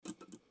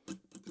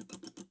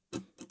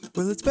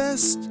Well, it's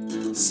best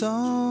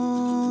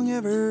song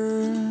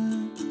ever.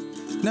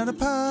 Not a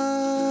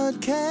podcast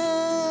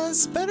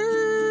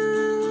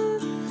better.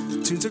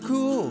 Tunes are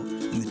cool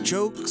and the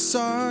jokes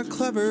are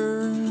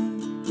clever.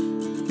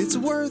 It's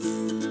a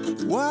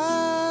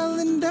worthwhile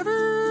endeavor.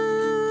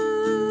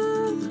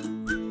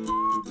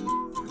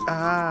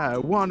 I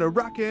wanna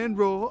rock and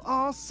roll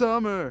all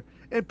summer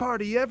and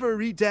party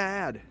every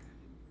dad.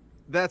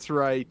 That's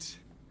right.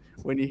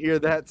 When you hear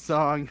that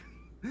song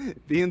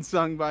being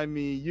sung by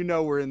me, you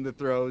know we're in the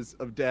throes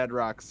of Dad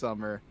Rock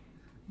Summer.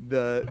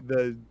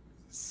 The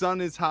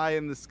sun is high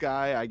in the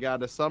sky. I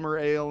got a summer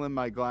ale in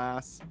my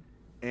glass,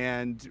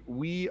 and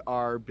we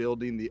are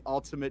building the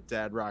ultimate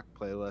Dad Rock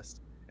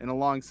playlist. And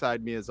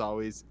alongside me, as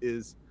always,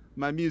 is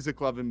my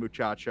music-loving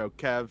muchacho,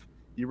 Kev.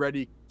 You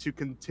ready to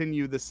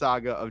continue the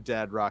saga of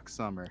Dad Rock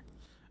Summer?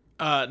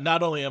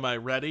 Not only am I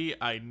ready,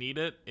 I need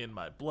it in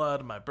my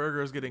blood. My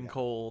burger's getting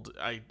cold.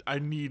 I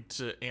need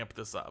to amp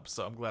this up,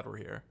 so I'm glad we're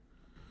here.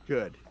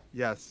 Good.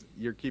 Yes,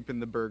 you're keeping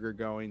the burger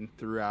going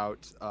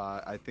throughout.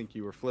 I think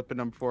you were flipping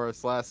them for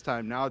us last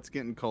time. Now it's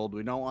getting cold.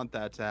 We don't want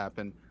that to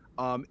happen.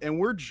 And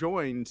we're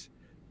joined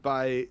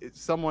by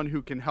someone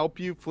who can help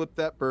you flip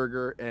that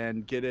burger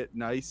and get it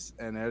nice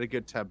and at a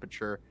good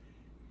temperature.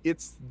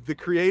 It's the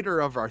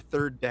creator of our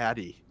third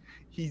daddy.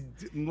 He's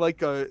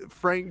like a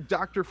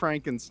Dr.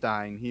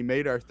 Frankenstein. He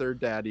made our third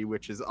daddy,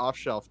 which is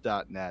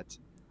offshelf.net.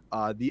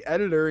 The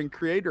editor and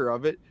creator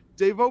of it,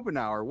 Dave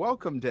Obenauer.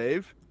 Welcome,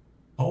 Dave.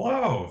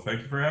 Hello,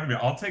 thank you for having me.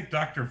 I'll take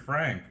Dr.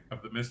 Frank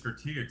of the Mr.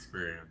 T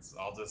Experience.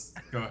 I'll just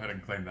go ahead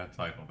and claim that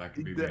title. That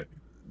could be me.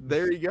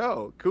 There you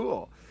go.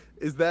 Cool.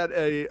 Is that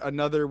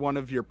another one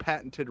of your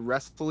patented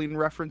wrestling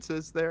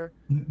references there?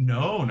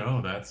 No,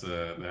 that's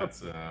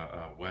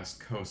a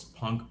West Coast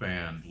punk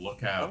band,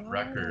 Lookout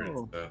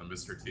Records, the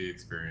Mr. T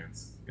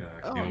Experience,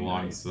 came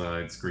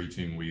alongside nice.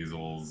 Screeching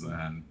Weasels,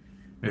 and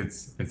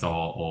it's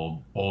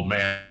all old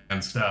man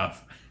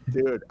stuff.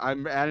 Dude,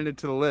 I'm adding it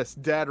to the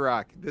list. Dad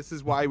Rock, this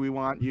is why we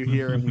want you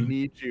here and we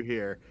need you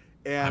here.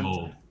 And I'm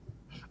old.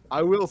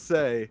 I will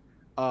say,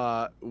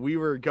 we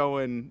were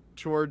going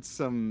towards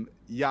some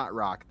yacht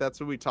rock. That's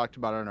what we talked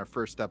about on our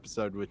first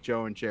episode with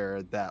Joe and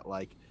Jared, that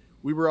like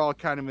we were all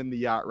kind of in the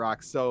yacht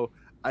rock. So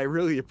I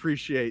really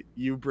appreciate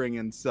you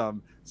bringing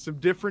some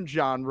different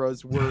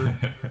genres.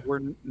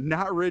 We're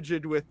not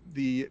rigid with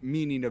the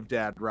meaning of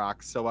Dad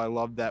Rock. So I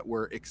love that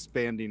we're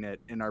expanding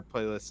it in our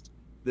playlist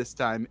this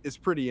time. Is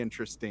pretty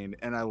interesting,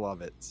 and I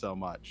love it so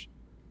much.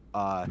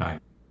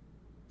 Nice.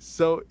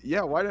 So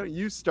yeah, why don't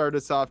you start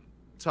us off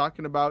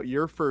talking about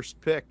your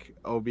first pick,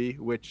 Obi,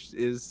 which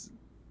is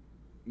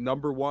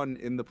number one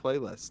in the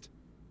playlist.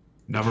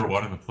 Number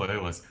one in the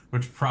playlist,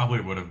 which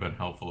probably would have been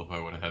helpful if I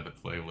would have had the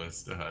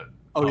playlist.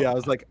 Yeah, I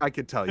was like, I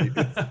could tell you,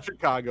 it's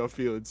Chicago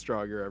feeling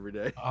stronger every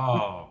day.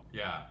 Oh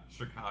yeah,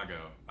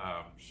 Chicago.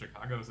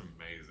 Chicago's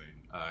amazing.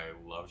 I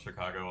love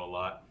Chicago a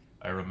lot.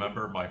 I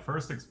remember my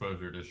first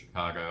exposure to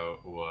Chicago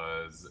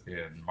was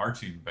in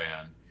marching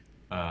band.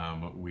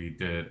 We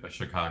did a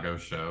Chicago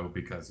show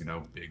because,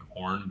 big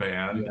horn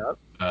band.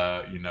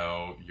 Yep.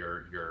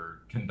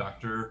 Your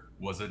conductor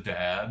was a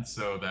dad,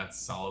 so that's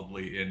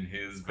solidly in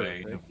his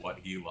vein of what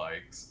he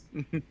likes.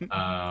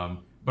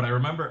 But I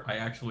remember I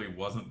actually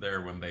wasn't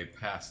there when they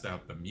passed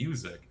out the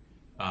music.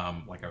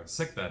 Like I was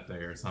sick that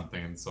day or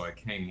something, and so I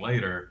came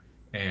later.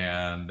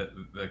 And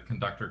the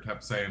conductor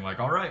kept saying, like,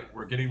 all right,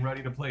 we're getting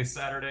ready to play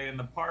Saturday in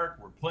the Park.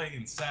 We're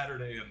playing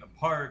Saturday in the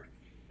Park.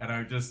 And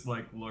I just,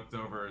 like, looked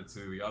over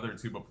to the other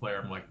tuba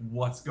player. I'm like,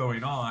 what's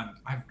going on?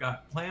 I've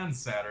got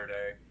plans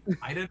Saturday.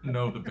 I didn't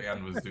know the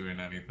band was doing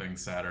anything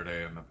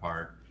Saturday in the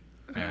Park.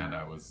 And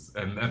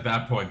and at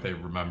that point, they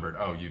remembered,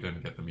 oh, you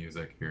didn't get the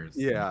music.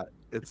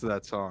 It's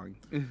that song.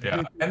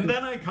 Yeah. And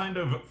then I kind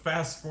of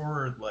fast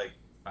forward, like,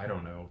 I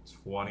don't know,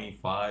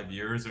 25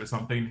 years or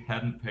something,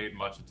 hadn't paid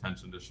much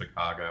attention to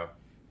Chicago.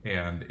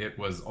 And it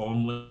was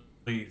only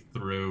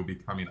through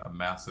becoming a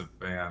massive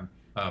fan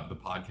of the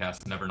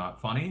podcast Never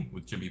Not Funny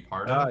with Jimmy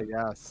Pardo.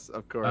 Yes,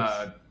 of course.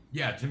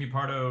 Jimmy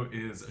Pardo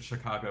is a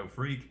Chicago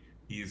freak.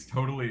 He's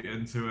totally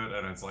into it.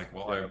 And it's like,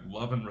 well, I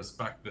love and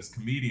respect this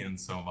comedian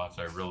so much.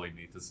 I really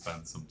need to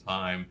spend some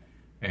time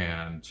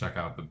and check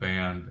out the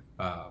band.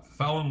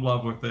 Fell in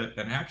love with it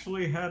and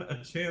actually had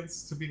a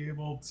chance to be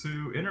able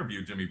to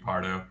interview Jimmy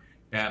Pardo.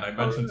 And I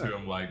mentioned to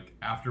him, like,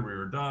 after we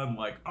were done,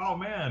 like, oh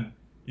man,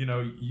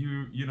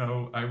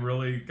 I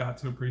really got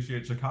to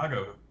appreciate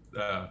Chicago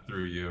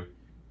through you.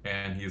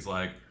 And he's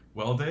like,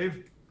 well,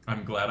 Dave,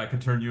 I'm glad I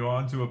could turn you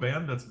on to a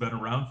band that's been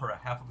around for a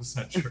half of a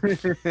century.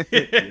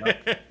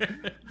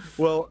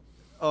 Well,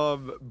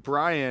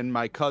 Brian,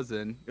 my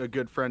cousin, a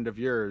good friend of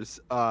yours,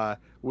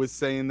 was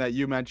saying that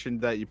you mentioned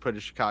that you put a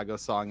Chicago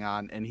song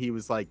on, and he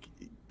was like,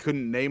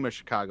 couldn't name a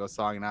Chicago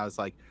song. And I was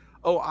like,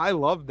 oh, I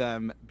love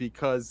them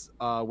because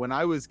when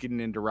I was getting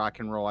into rock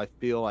and roll, I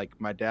feel like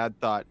my dad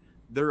thought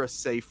they're a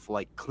safe,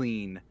 like,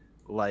 clean,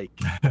 like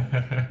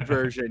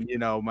version.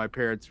 My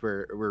parents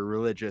were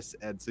religious,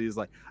 and so he's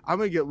like, I'm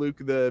gonna get Luke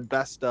the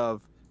best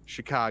of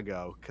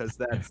Chicago because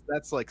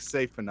that's like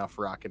safe enough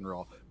rock and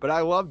roll. But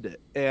I loved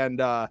it,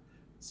 and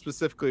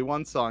specifically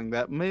one song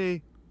that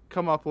may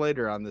come up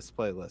later on this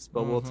playlist,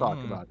 but we'll talk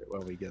Mhm. about it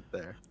when we get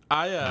there.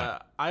 I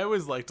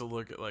always like to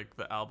look at like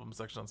the album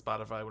section on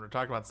Spotify when we're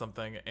talking about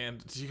something.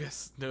 And do you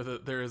guys know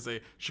that there is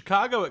a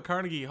Chicago at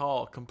Carnegie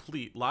Hall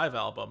complete live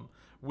album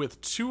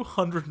with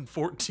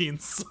 214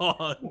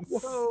 songs?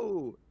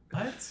 Whoa,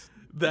 What? That's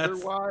they're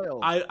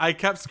wild. I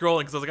kept scrolling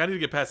because I was like, I need to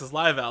get past this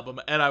live album,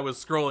 and I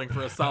was scrolling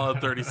for a solid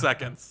 30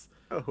 seconds.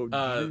 Oh,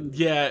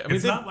 Yeah, I mean,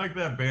 It's not like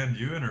that band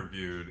you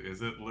interviewed,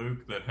 is it,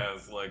 Luke? That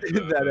has like the,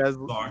 That has-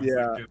 songs yeah.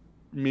 that get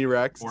Me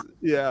Rex,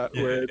 Yeah,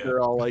 where yeah. they're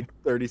all like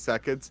 30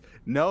 seconds.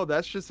 No,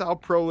 that's just how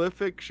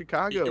prolific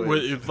Chicago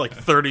is with like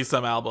 30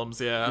 some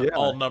albums, yeah, Yeah,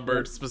 all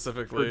numbered for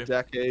specifically.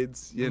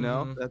 decades. You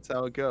know, Mhm. that's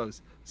how it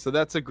goes. So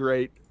that's a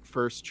great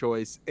first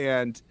choice.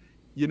 And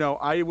you know,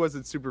 I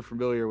wasn't super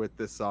familiar with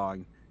this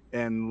song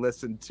and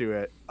listened to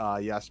it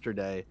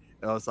yesterday.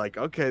 And I was like,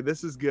 okay,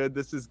 this is good.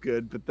 This is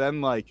good. But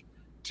then, like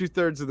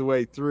 2/3 of the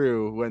way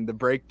through, when the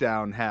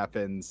breakdown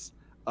happens,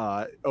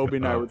 Obi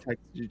and I were texting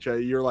each other.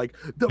 You're like,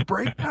 the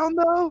breakdown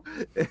though?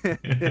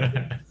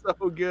 It's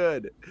so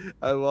good.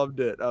 I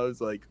loved it. I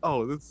was like,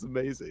 oh, this is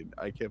amazing.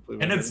 I can't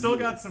believe And I it's still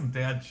didn't do got some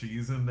dad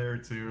cheese in there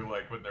too.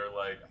 Like when they're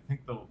like, I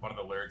think one of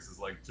the lyrics is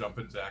like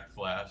 "Jumpin' Jack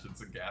Flash."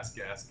 It's a gas,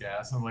 gas,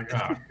 gas. I'm like,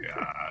 oh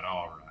god,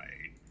 all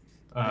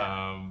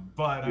right.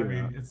 But I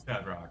mean, it's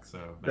dad rock,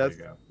 so there you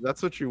go.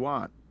 That's what you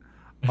want.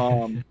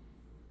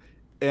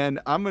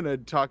 And I'm going to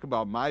talk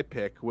about my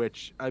pick,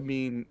 which, I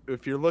mean,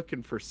 if you're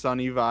looking for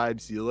sunny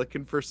vibes, you're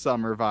looking for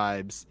summer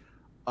vibes,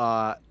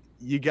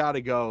 you got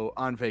to go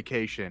On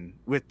Vacation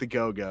with the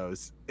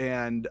Go-Go's.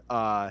 And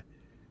I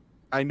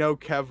know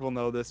Kev will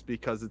know this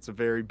because it's a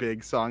very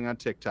big song on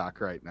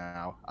TikTok right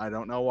now. I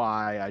don't know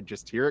why. I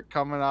just hear it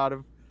coming out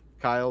of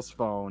Kyle's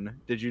phone.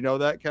 Did you know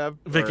that, Kev?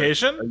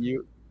 Vacation? Are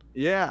you?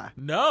 Yeah.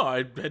 No,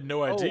 I had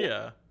no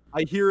idea.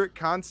 I hear it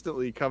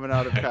constantly coming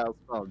out of Kyle's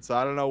phone, so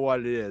I don't know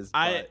what it is.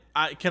 But...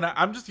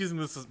 I'm just using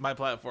this as my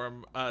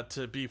platform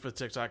to beef with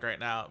TikTok right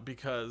now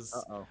because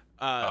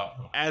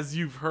as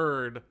you've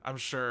heard, I'm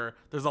sure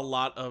there's a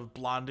lot of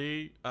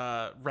Blondie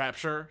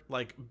Rapture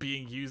like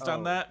being used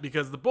on that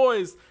because the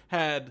boys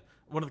had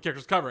one of the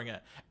characters covering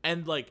it,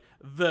 and like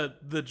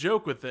the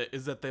joke with it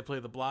is that they play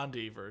the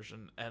Blondie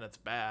version and it's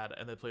bad,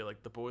 and they play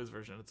like the boys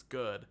version, it's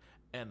good.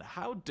 And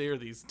how dare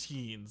these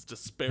teens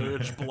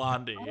disparage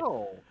Blondie?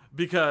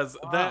 Because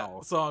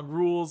that song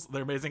rules.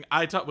 They're amazing.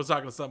 I was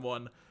talking to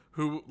someone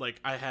who,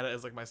 like, I had it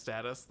as, like, my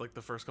status, like,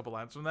 the first couple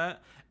lines from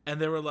that. And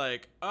they were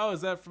like, oh,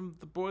 is that from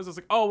the boys? I was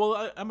like, oh,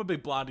 well, I'm a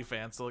big Blondie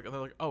fan. So, like, and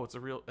they're like, oh,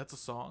 that's a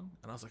song?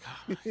 And I was like,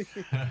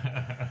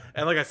 oh.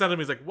 And, like, I sent him,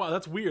 he's like, wow,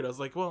 that's weird. I was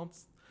like, well,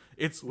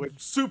 it's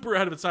super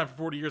ahead of its time for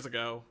 40 years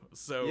ago.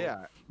 So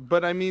yeah,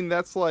 but I mean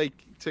that's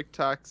like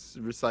TikTok's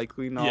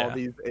recycling all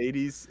these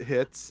 80s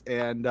hits,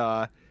 and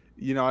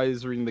you know, I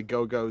was reading the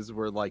Go-Go's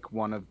were like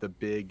one of the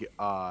big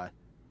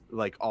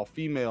like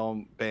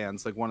all-female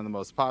bands, like one of the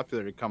most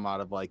popular to come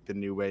out of like the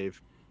new wave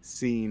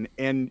scene.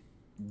 And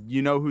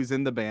you know who's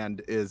in the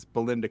band is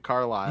Belinda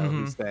Carlisle,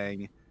 who's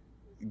saying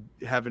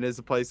Heaven is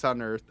a Place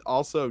on Earth.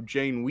 Also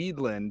Jane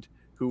Weedland,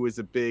 who was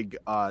a big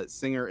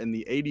singer in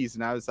the 80s,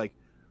 and I was like,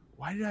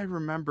 why did I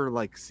remember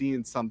like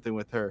seeing something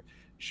with her?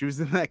 She was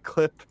in that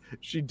clip.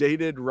 She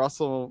dated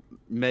Russell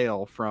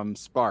Mael from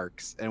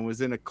Sparks and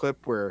was in a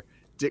clip where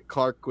Dick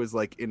Clark was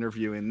like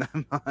interviewing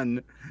them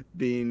on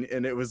being,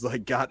 and it was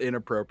like got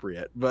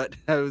inappropriate. But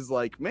I was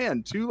like,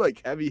 man, two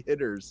like heavy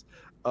hitters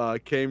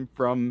came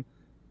from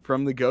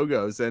the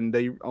Go-Go's, and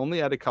they only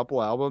had a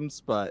couple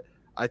albums, but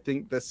I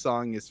think this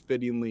song is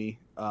fittingly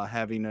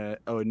having a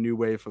new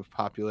wave of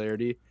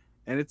popularity,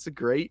 and it's a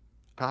great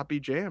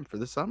poppy jam for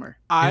the summer.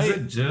 Is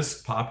it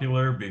just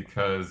popular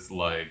because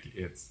like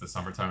it's the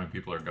summertime and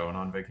people are going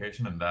on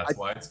vacation and that's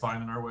why it's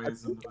finding our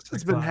ways into the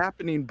It's been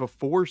happening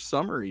before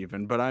summer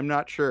even, but I'm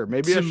not sure.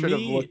 Maybe I should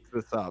have looked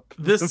this up.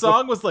 This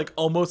song was like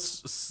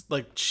almost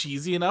like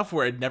cheesy enough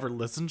where I'd never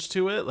listened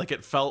to it. Like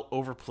it felt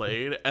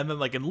overplayed, and then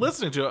like in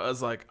listening to it, I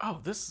was like,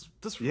 oh, this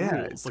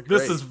rules. Like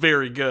this is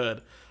very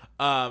good.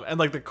 And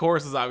like the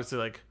chorus is obviously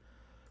like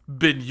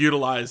been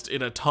utilized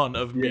in a ton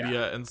of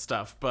media and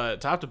stuff,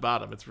 but top to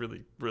bottom it's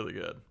really, really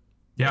good.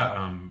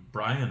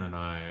 Brian and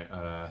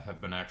I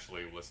have been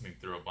actually listening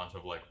through a bunch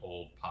of like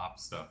old pop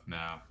stuff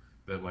now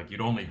that like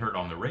you'd only heard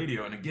on the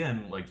radio, and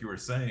again, like you were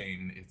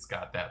saying, it's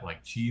got that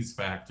like cheese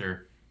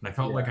factor, and I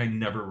felt like I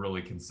never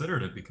really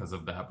considered it because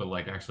of that, but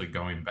like actually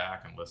going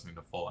back and listening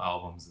to full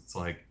albums, it's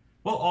like,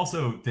 well,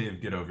 also, Dave,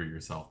 get over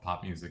yourself.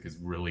 Pop music is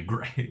really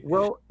great.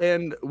 Well,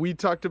 and we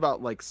talked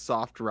about like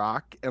soft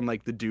rock and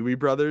like the Doobie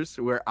Brothers,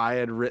 where I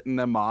had written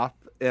them off,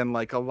 and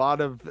like a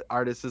lot of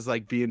artists is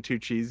like being too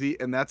cheesy,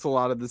 and that's a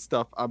lot of the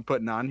stuff I'm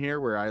putting on here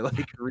where I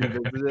like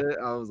revisited it.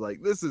 I was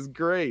like, this is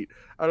great.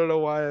 I don't know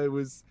why I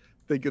was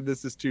thinking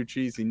this is too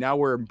cheesy. Now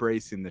we're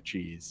embracing the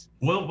cheese.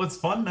 Well, what's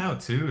fun now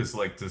too is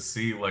like to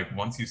see like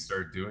once you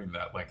start doing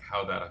that, like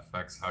how that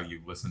affects how you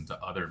listen to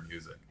other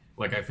music.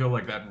 Like, I feel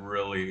like that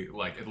really,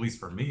 like, at least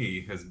for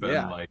me, has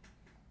been like,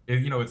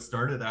 it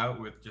started out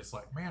with just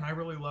like, man, I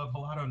really love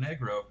Helado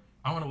Negro.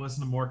 I want to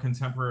listen to more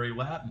contemporary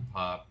Latin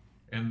pop.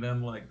 And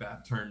then like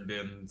that turned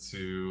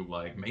into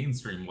like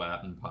mainstream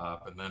Latin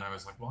pop. And then I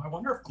was like, well, I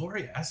wonder if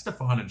Gloria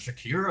Estefan and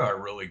Shakira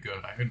are really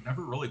good. I had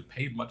never really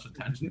paid much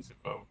attention to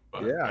them.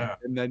 But yeah.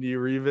 And then you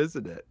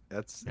revisit it.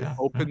 It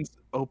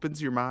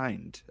opens your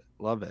mind.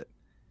 Love it.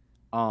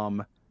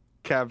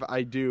 Kev,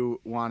 I do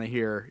want to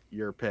hear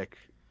your pick.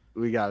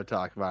 We got to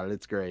talk about it.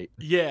 It's great.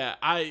 Yeah,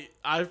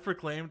 I've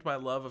proclaimed my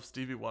love of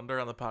Stevie Wonder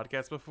on the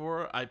podcast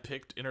before. I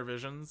picked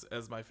Innervisions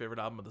as my favorite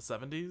album of the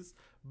 70s,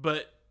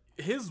 but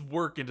his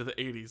work into the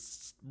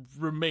 80s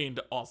remained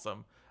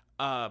awesome.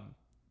 My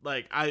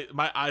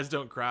Eyes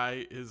Don't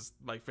Cry is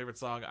my favorite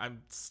song.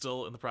 I'm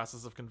still in the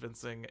process of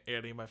convincing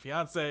Annie, my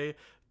fiance,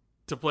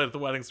 to play it at the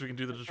wedding so we can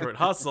do the Detroit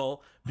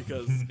Hustle,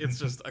 because it's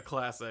just a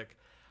classic.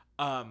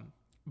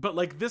 But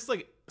like this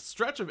like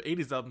stretch of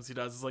 80s albums he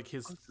does is like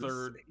his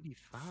third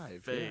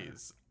 85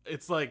 phase. Yeah.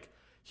 It's like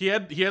he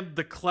had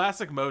the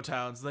classic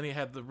Motowns, and then he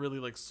had the really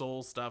like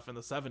soul stuff in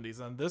the 70s,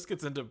 and this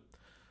gets into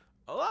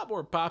a lot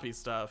more poppy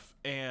stuff.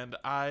 And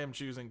I am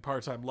choosing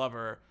Part-Time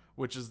Lover,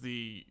 which is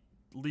the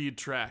lead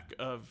track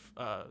of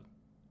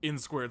In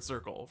Squared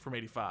Circle from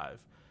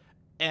 85.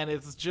 And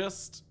it's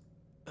just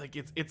like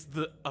it's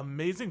the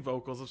amazing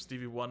vocals of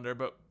Stevie Wonder,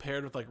 but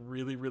paired with like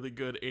really, really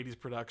good 80s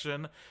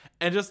production,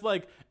 and just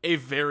like a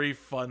very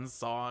fun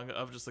song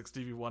of just like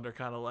Stevie Wonder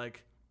kind of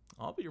like,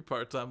 I'll be your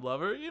part-time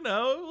lover,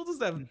 we'll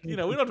just have, we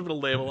don't have to put a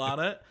label on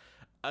it.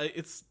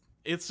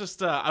 It's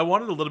just I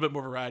wanted a little bit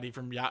more variety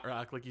from Yacht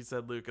Rock, like you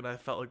said, Luke, and I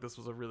felt like this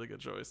was a really good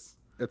choice.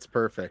 It's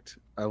perfect.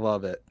 I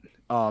love it.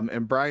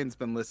 And Brian's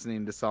been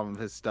listening to some of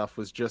his stuff,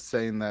 was just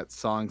saying that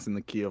Songs in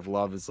the Key of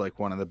Love is like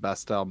one of the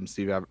best albums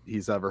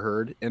he's ever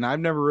heard. And I've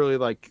never really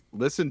like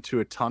listened to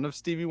a ton of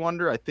Stevie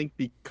Wonder. I think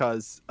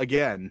because,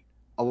 again,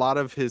 a lot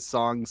of his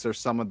songs are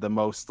some of the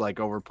most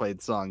like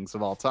overplayed songs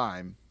of all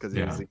time, because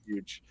he was a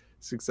huge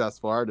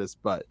successful artist,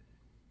 but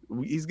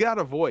he's got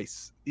a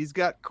voice. He's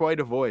got quite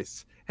a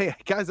voice. Hey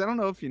guys, I don't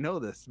know if you know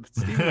this, but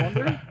Stevie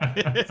Wonder,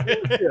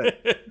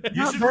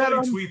 you should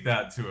really tweet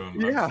that to him.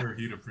 Yeah. I'm sure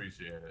he'd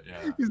appreciate it.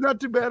 Yeah, he's not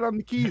too bad on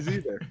the keys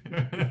either.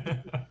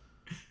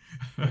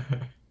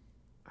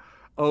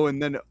 Oh,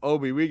 and then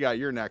Obi, we got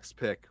your next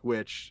pick,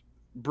 which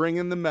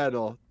bringing the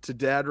metal to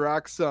Dad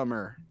Rock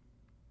Summer.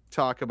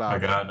 Talk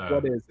about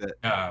what is it?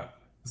 Yeah,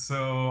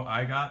 so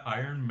I got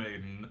Iron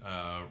Maiden,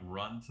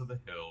 Run to the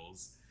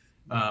Hills.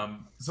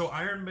 So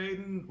Iron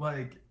Maiden,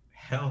 like,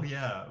 hell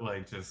yeah,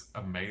 like just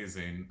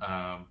amazing.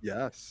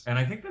 Yes. And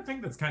I think the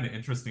thing that's kind of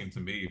interesting to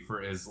me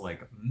for as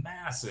like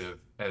massive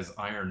as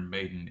Iron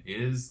Maiden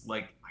is,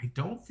 like, I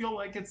don't feel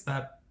like it's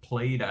that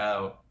played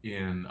out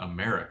in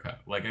America.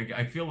 Like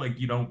I feel like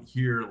you don't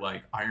hear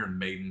like Iron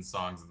Maiden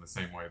songs in the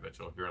same way that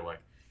you'll hear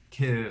like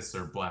Kiss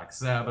or Black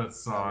Sabbath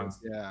songs.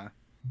 Yeah.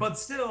 But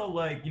still,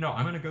 like,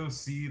 I'm going to go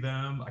see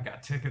them. I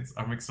got tickets.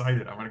 I'm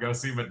excited. I'm going to go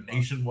see them at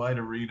Nationwide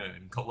Arena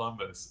in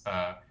Columbus.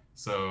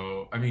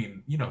 So, I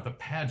mean, the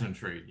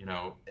pageantry,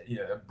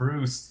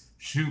 Bruce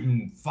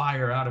shooting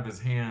fire out of his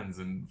hands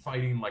and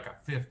fighting like a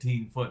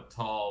 15-foot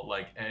tall,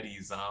 like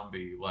Eddie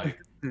Zombie. Like,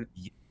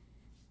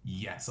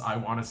 yes, I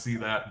want to see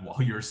that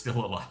while you're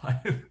still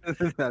alive.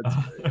 That's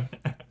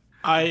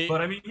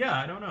but I mean, yeah,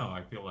 I don't know.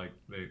 I feel like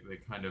they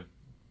kind of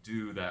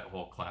do that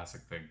whole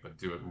classic thing, but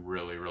do it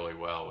really, really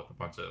well with a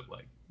bunch of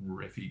like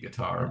riffy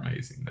guitar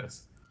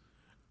amazingness.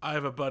 I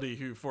have a buddy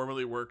who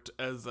formerly worked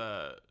as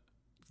the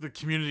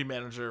community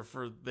manager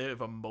they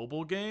have a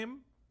mobile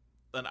game,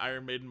 an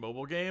Iron Maiden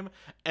mobile game,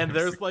 and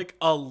there's like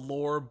a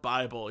lore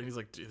Bible, and he's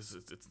like, dude, it's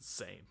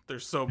insane.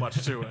 There's so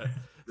much to it.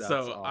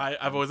 So awesome.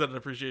 I've always had an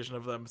appreciation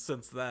of them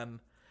since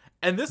then.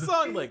 And this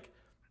song, like,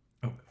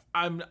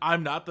 I'm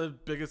not the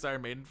biggest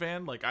Iron Maiden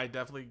fan. Like, I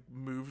definitely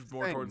moved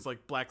more towards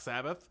like Black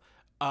Sabbath.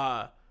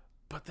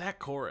 But that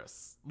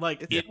chorus,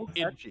 like,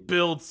 it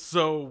builds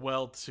so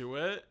well to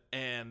it,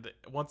 and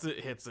once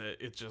it hits it,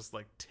 it just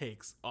like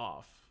takes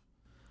off.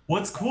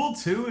 What's cool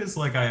too is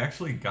like I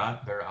actually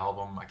got their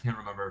album. I can't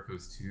remember if it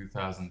was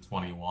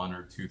 2021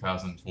 or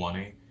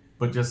 2020,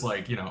 but just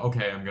like,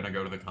 okay, I'm gonna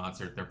go to the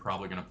concert. They're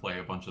probably gonna play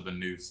a bunch of the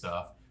new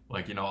stuff.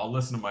 Like, I'll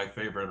listen to my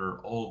favorite or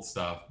old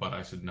stuff, but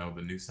I should know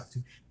the new stuff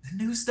too.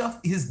 The new stuff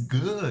is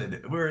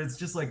good. Where it's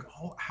just like,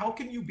 oh, how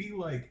can you be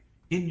like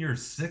in your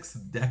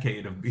 6th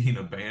decade of being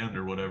a band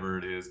or whatever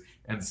it is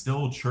and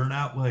still churn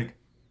out like,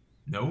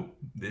 nope,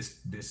 this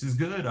is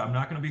good. I'm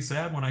not going to be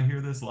sad when I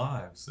hear this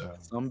live. So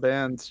some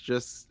bands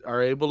just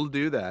are able to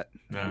do that.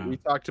 Yeah. We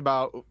talked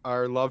about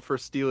our love for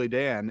Steely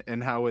Dan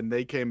and how when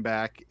they came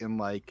back in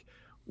like,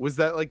 was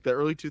that like the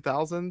early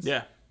 2000s?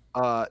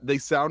 Yeah. They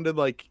sounded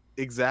like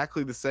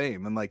exactly the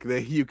same, and like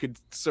you could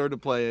sort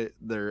of play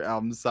their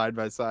albums side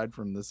by side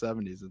from the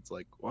 70s. It's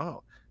like,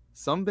 wow,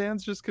 some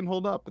bands just can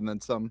hold up, and then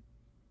some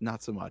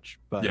not so much,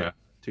 but yeah,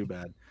 too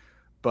bad.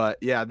 But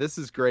yeah, this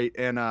is great.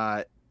 And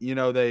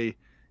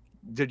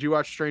did you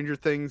watch Stranger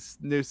Things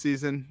new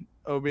season,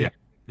 Obi?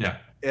 Yeah.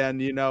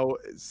 And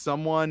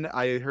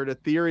I heard a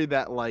theory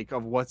that like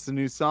of what's the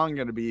new song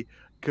gonna be,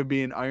 could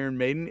be an Iron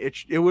Maiden.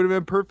 It would have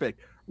been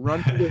perfect.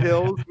 run to the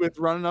hills with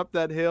running up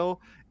that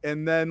hill,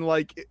 and then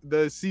like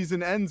the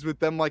season ends with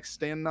them like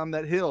standing on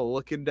that hill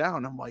looking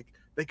down. I'm like,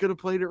 they could have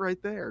played it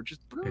right there.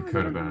 Just it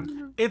could have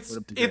been.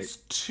 It's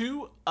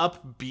too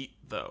upbeat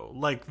though.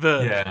 Like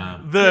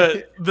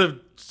the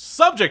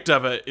subject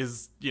of it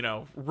is, you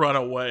know, run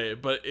away,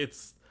 but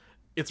it's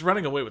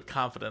running away with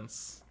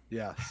confidence.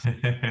 Yes.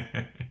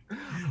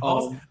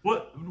 Also,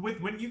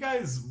 when you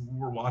guys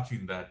were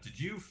watching that, did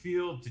you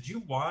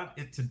want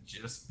it to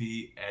just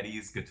be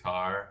Eddie's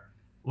guitar?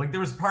 Like,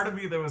 there was part of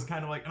me that was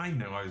kind of like, and I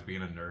know I was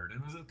being a nerd,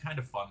 and it was kind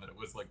of fun that it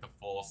was like the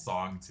full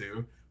song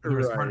too. But there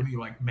was part of me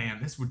like, man,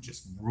 this would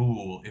just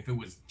rule if it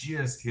was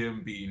just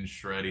him being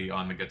shreddy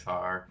on the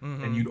guitar,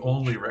 and you'd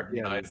only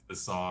recognize the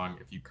song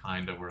if you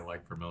kind of were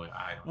like familiar.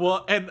 I don't know.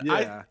 Well, and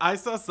I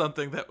saw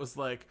something that was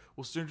like,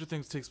 well, Stranger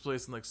Things takes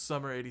place in like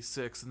summer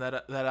 '86, and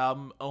that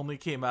album only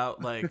came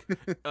out like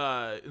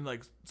in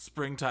like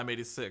springtime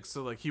 '86,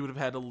 so like he would have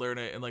had to learn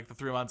it in like the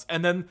 3 months.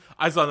 And then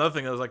I saw another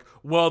thing that was like,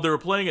 well, they were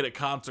playing it at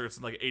concerts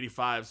in like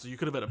 '85, so you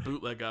could have had a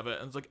bootleg of it.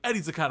 And it's like,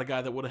 Eddie's the kind of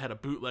guy that would have had a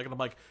bootleg, and I'm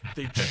like,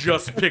 they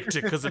just picked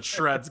it because it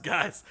shreds,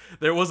 guys.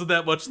 There wasn't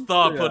that much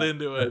thought put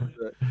into it.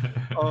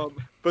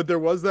 But there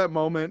was that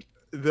moment,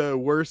 the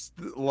worst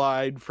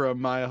line from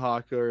Maya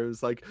Hawke,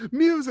 is like,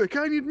 music,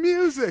 I need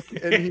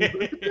music, and he's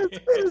like,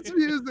 it's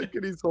music,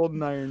 and he's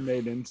holding Iron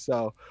Maiden.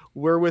 So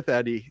we're with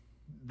Eddie.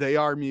 They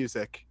are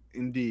music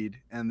indeed,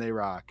 and they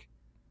rock.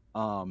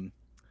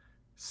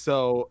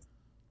 So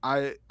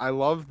I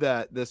love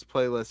that this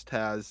playlist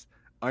has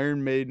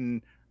Iron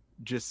Maiden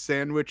just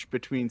sandwiched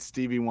between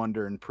Stevie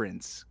Wonder and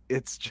Prince.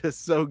 It's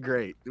just so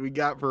great. We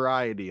got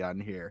variety on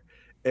here,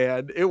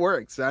 and it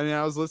works. I mean,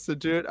 I was listening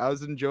to it, I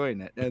was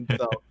enjoying it, and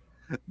so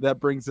that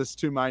brings us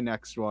to my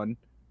next one,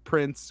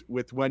 Prince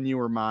with When You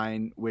Were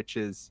Mine, which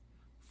is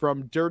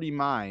from Dirty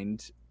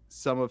Mind,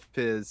 some of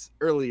his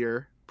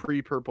earlier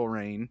pre-Purple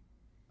Rain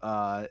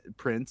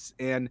Prince,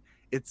 and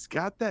it's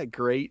got that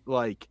great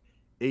like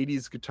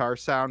 80s guitar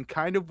sound,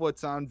 kind of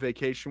what's on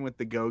Vacation with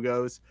the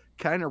Go-Go's,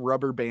 kind of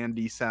rubber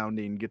bandy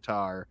sounding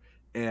guitar,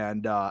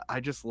 and I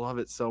just love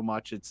it so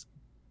much. It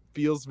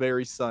feels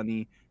very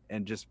sunny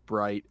and just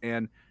bright,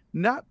 and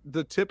not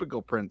the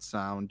typical Prince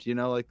sound, you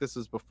know, like this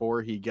is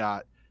before he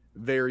got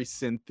very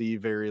synthy,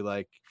 very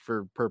like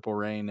for Purple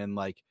Rain, and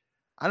like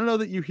I don't know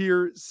that you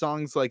hear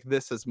songs like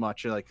this as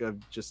much, like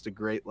just a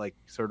great like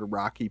sort of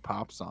rocky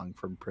pop song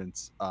from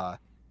Prince.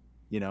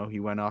 You know, he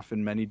went off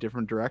in many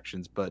different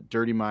directions, but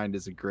Dirty Mind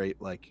is a great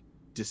like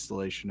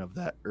distillation of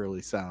that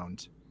early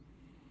sound.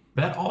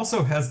 That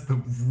also has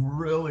the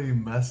really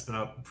messed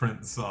up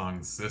Prince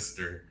song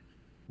Sister,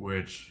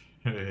 which,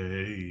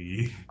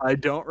 hey, I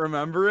don't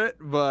remember it,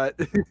 but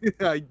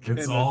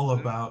it's all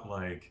about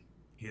like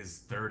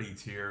his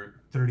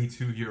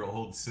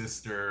 32-year-old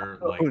sister,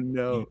 like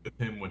with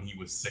him when he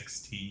was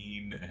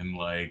 16, and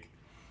like,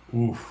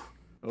 oof.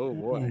 Oh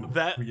boy.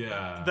 That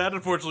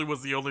unfortunately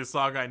was the only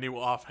song I knew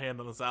offhand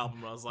on this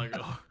album. I was like,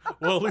 oh,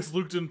 well, at least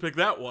Luke didn't pick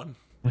that one.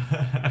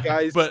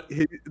 Guys, but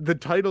the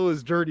title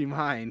is Dirty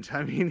Mind.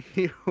 I mean,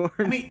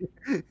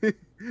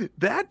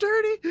 that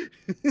dirty?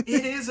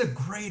 It is a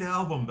great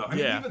album, though. I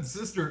mean, even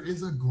Sister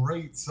is a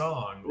great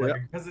song,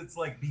 like, because it's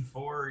like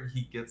before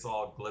he gets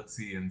all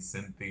glitzy and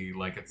synthy.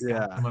 Like, it's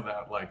got some of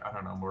that, like, I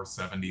don't know, more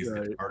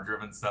 70s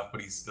guitar-driven stuff, but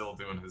he's still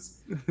doing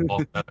his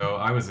falsetto.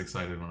 I was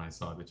excited when I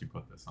saw that you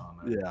put this on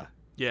there.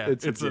 Yeah,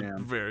 it's a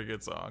very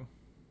good song.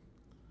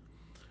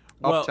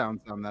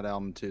 Uptown's on that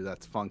album too.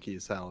 That's funky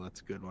as hell.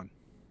 That's a good one.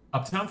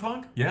 Uptown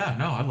Funk? Yeah,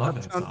 no, I love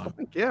that song.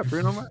 Funk. Yeah,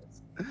 Bruno Mars.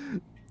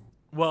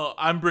 Well,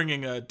 I'm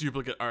bringing a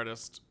duplicate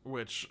artist,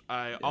 which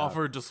I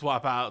offered to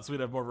swap out so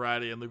we'd have more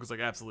variety, and Luke was like,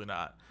 absolutely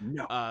not.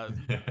 No.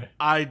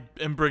 I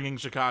am bringing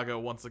Chicago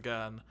once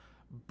again,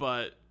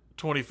 but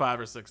 25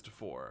 or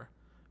 6-4,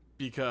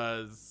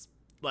 because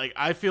like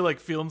I feel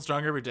like Feeling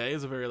Strong Every Day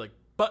is a very like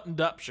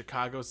buttoned up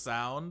Chicago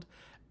sound,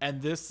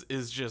 and this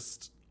is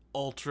just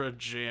ultra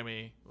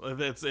jammy.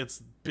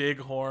 It's big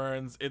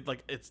horns.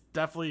 It's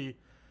definitely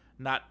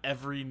not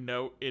every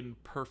note in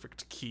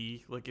perfect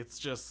key. Like, it's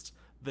just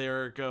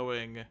they're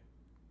going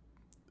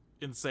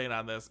insane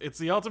on this. It's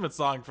the ultimate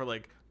song for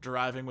like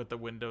driving with the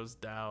windows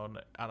down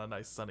on a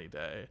nice sunny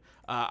day.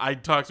 I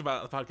talked about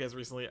it on the podcast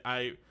recently.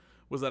 I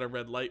was at a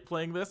red light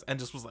playing this and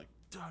just was like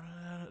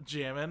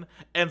jamming,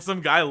 and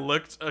some guy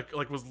was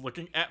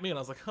looking at me, and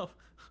I was like, oh,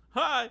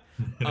 hi.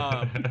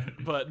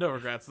 But no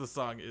regrets. This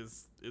song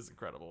is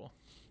incredible.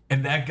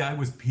 And that guy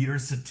was Peter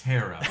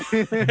Cetera. He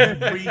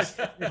reached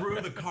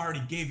through the card.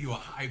 He gave you a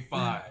high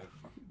five.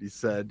 He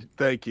said,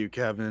 "Thank you,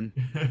 Kevin."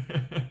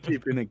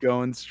 Keeping it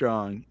going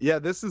strong. Yeah,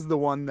 this is the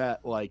one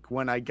that, like,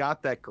 when I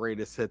got that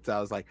greatest hits,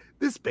 I was like,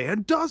 "This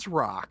band does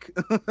rock."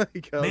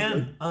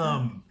 Man,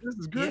 this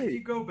is great. If you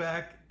go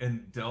back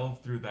and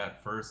delve through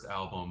that first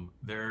album,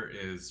 there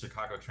is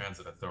Chicago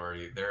Transit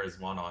Authority. There is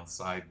one on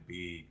side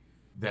B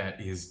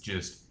that is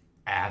just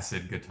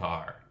acid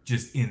guitar,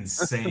 just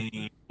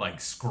insane, like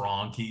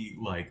skronky,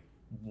 like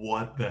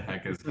what the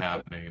heck is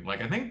happening?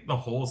 Like, I think the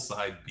whole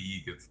side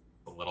B gets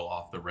a little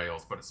off the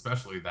rails, but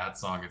especially that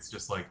song, it's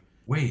just like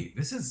wait,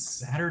 this is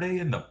Saturday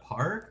in the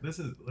Park? This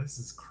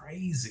is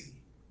crazy.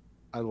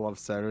 I love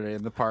Saturday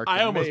in the Park.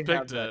 I almost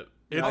picked it.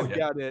 I've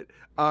got it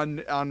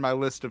on my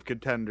list of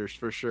contenders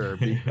for sure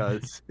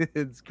because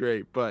it's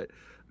great. But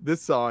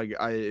this song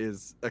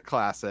is a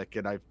classic,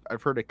 and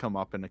I've heard it come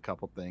up in a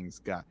couple things.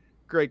 Got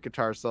great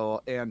guitar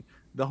solo, and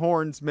the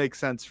horns make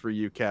sense for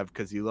you, Kev,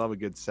 because you love a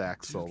good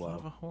sax solo.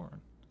 Love a horn.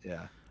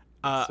 Yeah.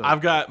 I've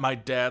got my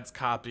dad's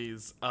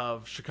copies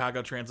of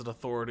Chicago Transit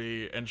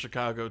Authority and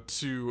Chicago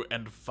 2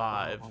 and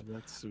 5. Oh,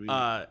 that's sweet.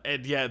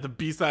 And yeah, the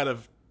B-side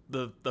of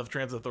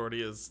Transit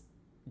Authority is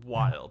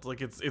wild.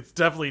 Like it's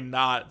definitely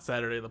not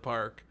Saturday in the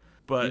Park.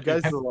 But you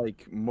guys are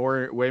like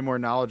way more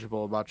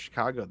knowledgeable about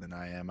Chicago than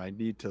I am. I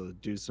need to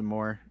do some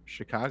more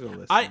Chicago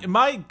listening.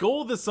 My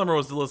goal this summer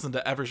was to listen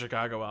to every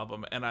Chicago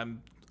album, and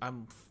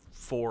I'm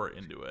 4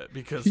 into it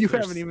because you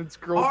haven't even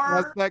scrolled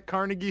past that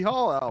Carnegie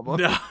Hall album.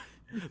 No.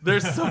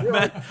 There's so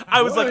many.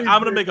 I was like, I'm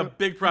gonna make a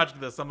big project of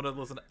this. I'm gonna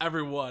listen to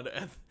every one.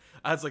 And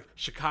I was like,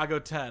 Chicago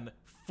 10,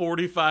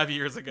 45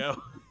 years ago.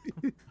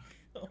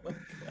 Oh my God.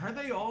 Are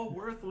they all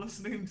worth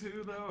listening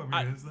to though?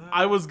 I mean,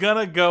 I was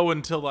gonna go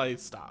until I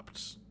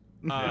stopped.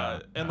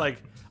 And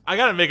like, I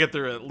gotta make it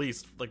through at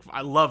least. Like,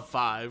 I love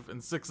 5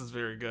 and 6 is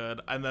very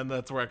good, and then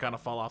that's where I kind of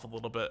fall off a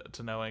little bit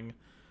to knowing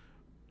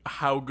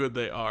how good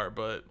they are.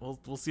 But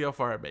we'll see how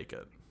far I make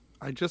it.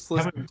 I just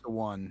listened to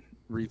one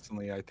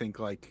recently. I think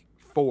like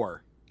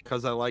 4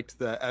 because I liked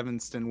the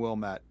Evanston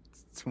Wilmette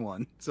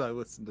one, so I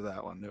listened to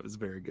that one. It was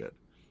very good.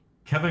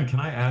 Kevin, can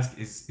I ask,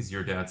 is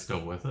your dad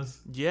still with us?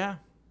 Yeah,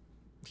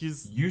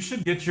 you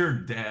should get your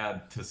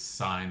dad to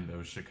sign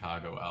those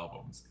Chicago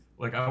albums.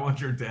 Like, I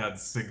want your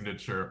dad's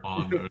signature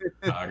on those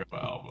Chicago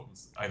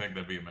albums. I think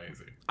that'd be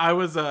amazing. I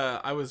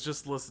was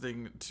just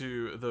listening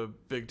to the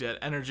Big Dead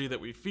Energy that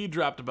we feed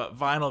dropped about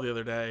vinyl the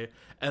other day,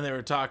 and they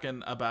were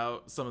talking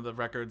about some of the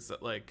records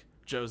that like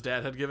Joe's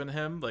dad had given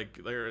him, like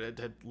it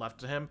had left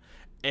to him,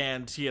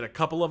 and he had a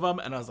couple of them,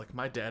 and I was like,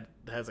 my dad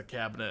has a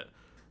cabinet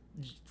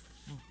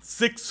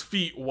 6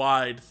 feet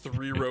wide,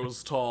 3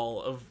 rows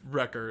tall of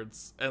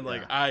records, and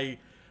like I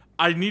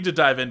need to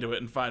dive into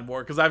it and find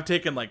more because I've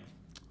taken like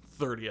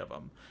 30 of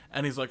them,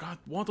 and he's like, I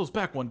want those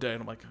back one day,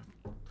 and I'm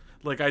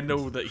like I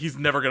know that he's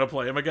never gonna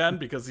play them again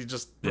because he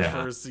just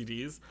prefers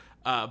CDs,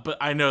 but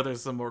I know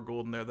there's some more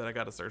gold in there that I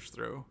gotta search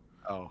through.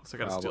 So I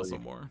gotta steal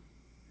some more.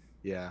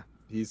 Yeah,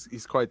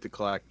 he's quite the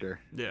collector.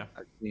 Yeah,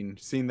 I've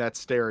seen that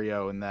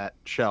stereo and that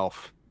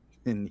shelf,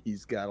 and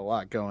he's got a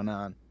lot going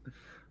on.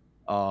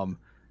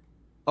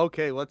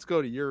 Okay, let's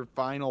go to your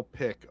final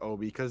pick,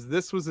 Obi, because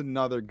this was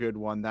another good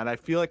one that I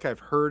feel like I've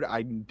heard.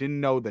 I didn't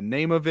know the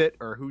name of it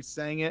or who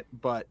sang it,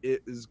 but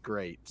it is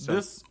great. So,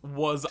 this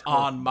was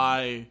on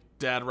my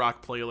Dad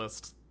Rock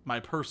playlist, my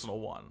personal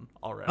one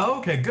already. Oh,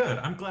 okay, good.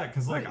 I'm glad,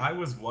 because like I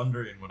was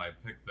wondering when I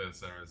picked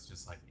this, and I was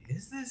just like,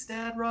 is this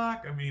Dad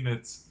Rock? I mean,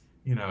 it's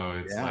like,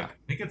 I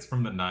think it's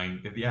from the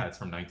it's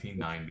from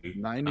 1990.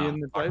 90 in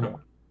the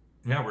title.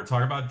 We're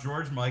talking about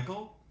George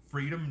Michael,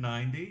 Freedom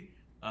 90.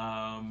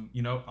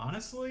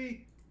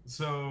 Honestly,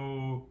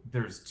 so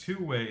there's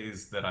 2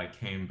 ways that I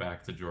came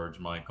back to George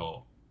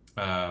Michael.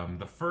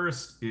 The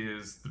first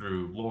is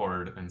through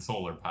Lorde and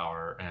Solar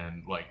Power,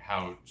 and like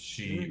how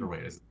she, or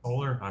wait, is it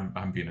Solar?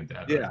 I'm being a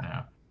dad right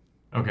now.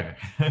 Okay.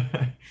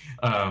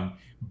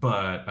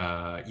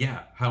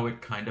 How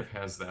it kind of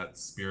has that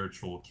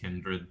spiritual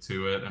kindred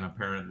to it, and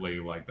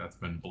apparently like that's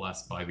been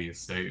blessed by the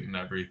estate and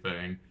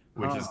everything,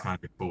 which is kind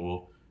of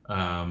cool.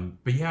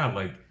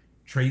 Like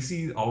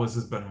Tracy always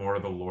has been more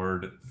of the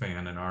Lorde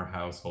fan in our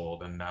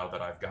household, and now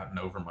that I've gotten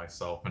over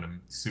myself and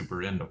I'm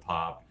super into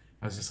pop,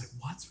 I was just like,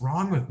 what's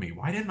wrong with me?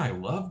 Why didn't I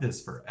love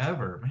this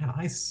forever? Man,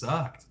 I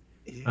sucked.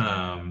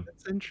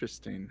 That's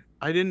interesting.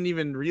 I didn't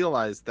even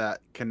realize that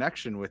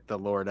connection with the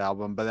Lorde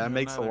album, but that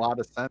makes a lot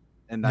of sense.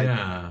 And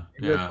I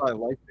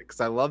liked it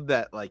because I love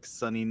that like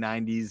sunny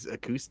 90s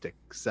acoustic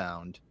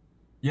sound.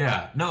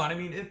 Yeah, no, I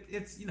mean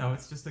it's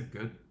it's just a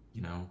good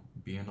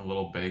being a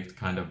little baked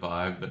kind of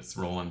vibe that's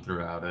rolling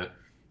throughout it.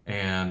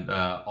 And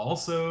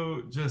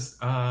also just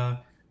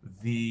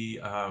the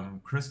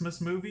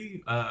Christmas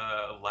movie,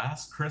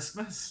 Last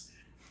Christmas,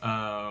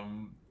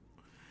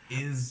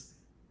 is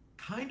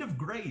kind of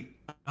great.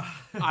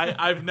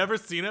 I've never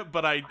seen it,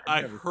 but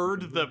I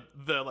heard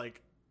the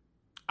like,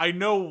 I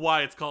know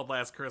why it's called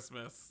Last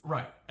Christmas.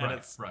 Right. And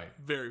it's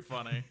very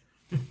funny.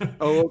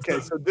 Oh, okay.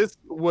 So this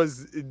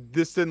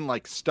didn't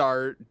like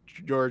star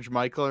George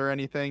Michael or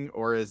anything,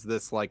 or is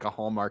this like a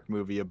Hallmark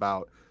movie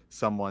about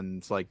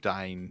someone's like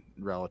dying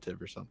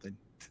relative or something?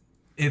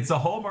 It's a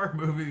Hallmark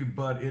movie,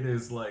 but it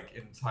is like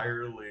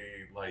entirely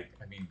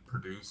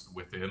produced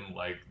within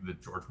like the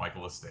George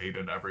Michael estate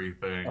and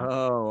everything.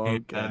 Oh,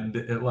 okay. And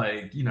it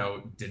like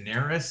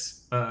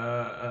Daenerys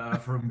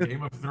from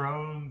Game of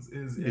Thrones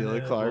is in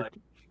it. Clark. Like,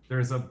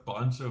 there's a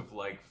bunch of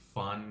like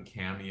fun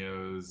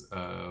cameos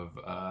of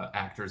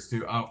actors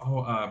too.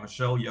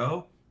 Michelle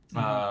Yeoh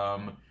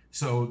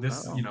So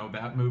this,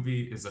 that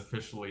movie is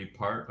officially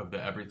part of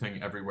the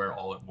Everything Everywhere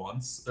All at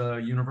Once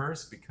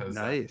universe because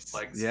that Nice.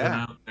 like's been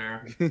Yeah. out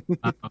there.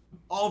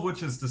 All of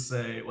which is to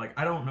say, like,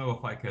 I don't know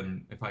if I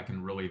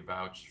can really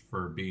vouch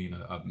for being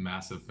a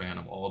massive fan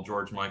of all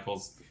George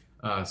Michael's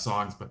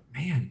songs, but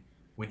man,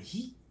 when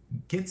he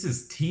gets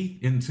his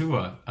teeth into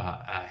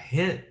a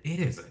hit,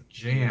 it is a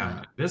jam.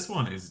 Yeah. This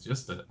one is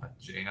just a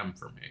jam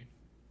for me.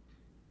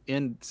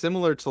 And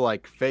similar to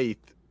like Faith,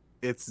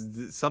 it's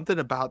something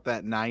about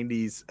that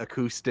 90s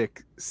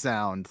acoustic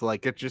sound.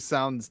 Like it just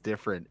sounds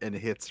different and it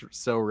hits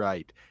so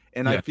right.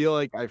 And I feel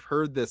like I've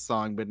heard this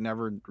song, but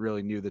never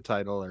really knew the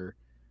title or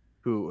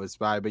who it was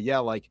by. But yeah,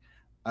 like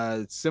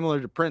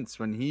similar to Prince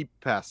when he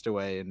passed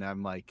away. And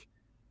I'm like,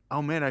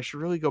 oh man, I should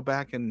really go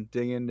back and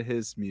dig into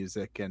his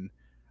music. And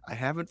I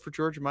haven't for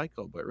George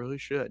Michael, but really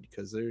should,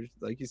 because there's,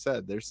 like you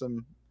said, there's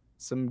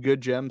some good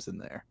gems in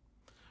there.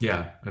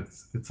 Yeah,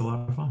 it's a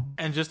lot of fun.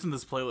 And just in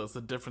this playlist,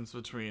 the difference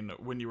between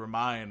When You Were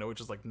Mine,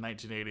 which is like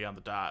 1980 on the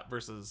dot,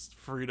 versus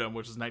Freedom,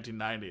 which is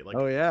 1990. Like,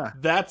 oh yeah,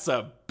 that's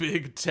a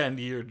big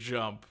 10-year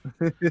jump.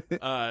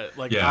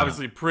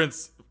 Obviously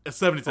Prince,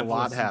 70s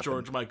influence, and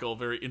George Michael,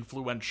 very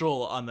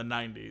influential on the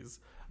 90s.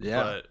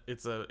 Yeah, but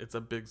it's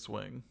a big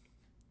swing.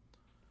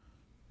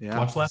 Yeah,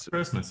 watch Last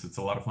Christmas. It's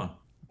a lot of fun.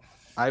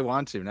 I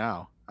want to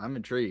now. I'm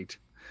intrigued.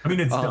 I mean,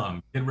 it's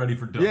dumb. Get ready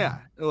for dumb. Yeah,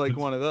 like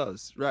one of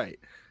those, right?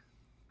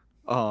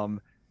 And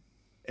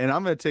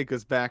I'm going to take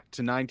us back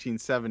to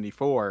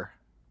 1974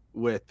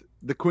 with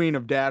the queen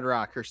of dad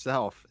rock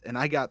herself. And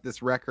I got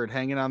this record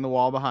hanging on the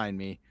wall behind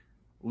me,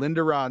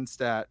 Linda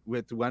Ronstadt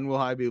with When Will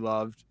I Be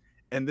Loved.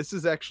 And this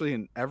is actually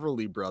an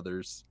Everly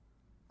Brothers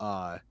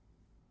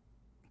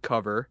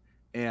cover.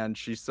 And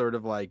she sort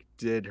of like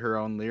did her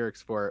own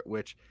lyrics for it,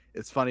 which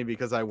it's funny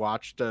because I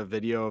watched a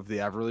video of the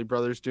Everly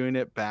Brothers doing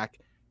it back.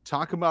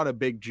 Talk about a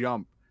big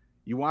jump.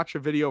 You watch a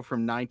video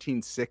from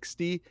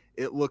 1960,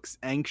 it looks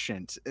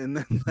ancient. And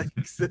then, like,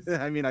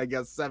 I mean, I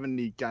guess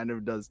 70 kind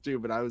of does too,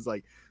 but I was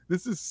like,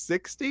 this is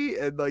 60?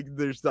 And like,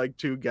 there's like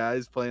two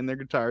guys playing their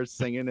guitars,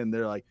 singing, and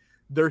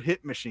they're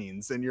hit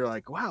machines. And you're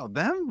like, wow,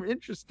 them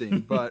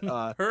interesting. But,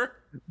 her?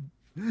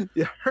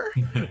 Yeah, her.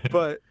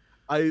 But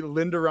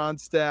Linda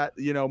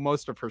Ronstadt,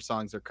 most of her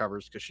songs are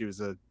covers because she was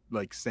a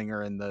like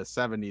singer in the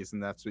 70s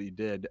and that's what you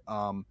did.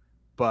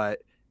 But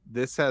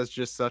this has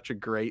just such a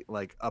great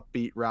like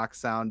upbeat rock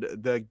sound.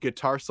 The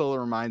guitar solo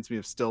reminds me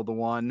of Still the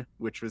One,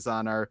 which was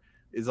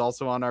is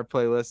also on our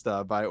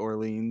playlist by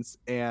Orleans.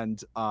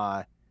 And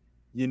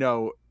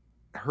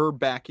her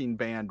backing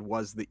band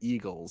was the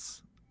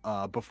Eagles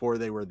before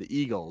they were the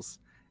Eagles.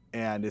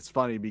 And it's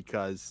funny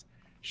because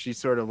she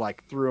sort of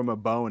like threw him a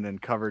bone and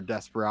covered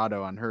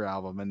Desperado on her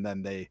album, and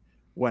then they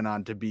went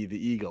on to be the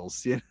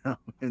Eagles,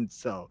 And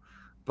so,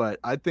 but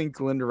I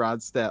think Linda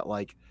Ronstadt,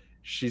 like,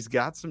 she's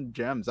got some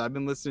gems. I've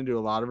been listening to a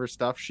lot of her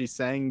stuff. She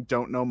sang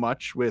Don't Know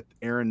Much with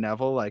Aaron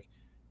Neville, like,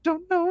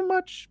 don't know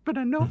much, but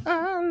I know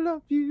I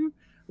love you,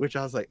 which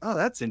I was like, oh,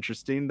 that's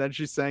interesting. Then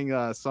she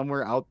sang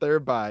Somewhere Out There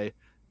by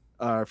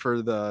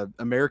for the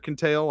American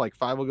Tail, like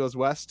Five Goes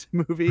West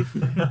movie.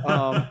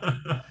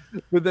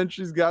 But then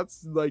she's got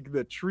like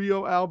the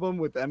Trio album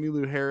with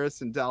Emmylou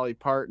Harris and Dolly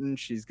Parton.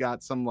 She's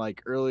got some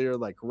like earlier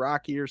like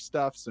rockier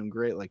stuff, some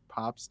great like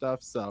pop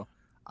stuff. So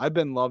I've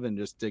been loving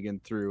just digging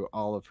through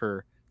all of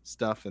her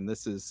stuff, and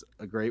this is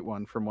a great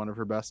one from one of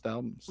her best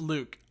albums.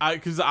 Luke,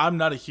 because I'm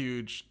not a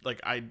huge,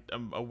 like, I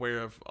am aware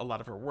of a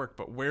lot of her work,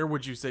 but where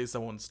would you say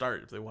someone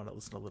start if they want to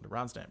listen to Linda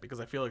Ronstadt? Because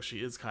I feel like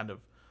she is kind of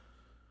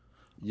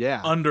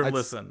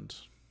under-listened.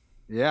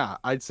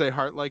 I'd say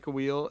Heart Like a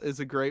Wheel is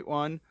a great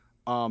one.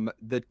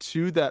 The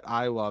two that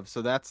I love,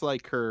 so that's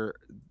like her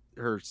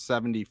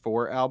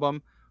 74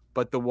 album,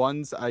 but the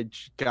ones I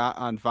got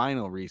on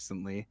vinyl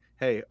recently.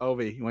 Hey,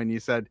 Ovi, when you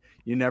said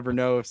you never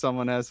know if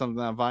someone has something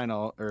on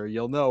vinyl, or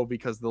you'll know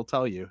because they'll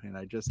tell you, and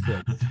I just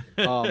did.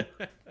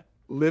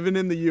 Living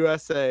in the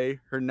USA,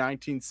 her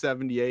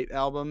 1978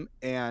 album,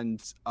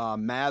 and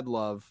Mad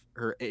Love,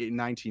 her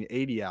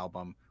 1980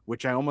 album,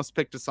 which I almost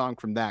picked a song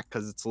from that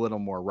because it's a little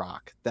more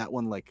rock. That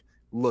one like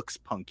looks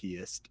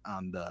punkiest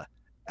on the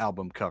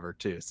album cover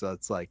too, so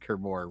it's like her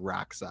more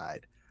rock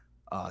side.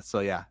 So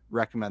yeah,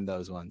 recommend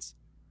those ones.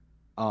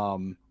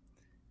 And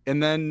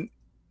then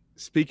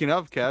speaking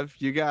of, Kev,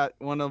 you got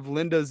one of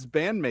Linda's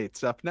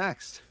bandmates up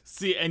next.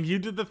 See, and you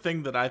did the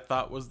thing that I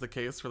thought was the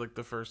case for like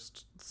the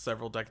first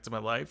several decades of my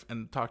life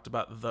and talked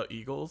about the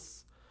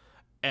Eagles,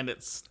 and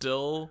it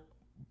still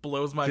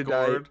blows my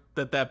gourd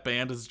that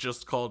band is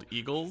just called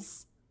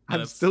Eagles.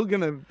 I'm still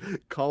gonna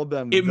call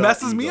them. It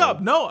messes me up.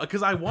 No,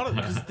 because I want it,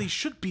 because they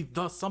should be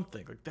the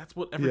something. Like that's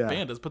what every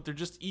band is, but they're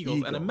just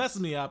Eagles, and it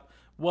messes me up.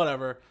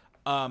 Whatever.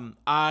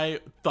 I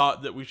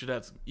thought that we should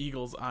have some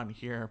Eagles on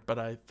here, but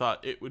I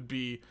thought it would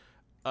be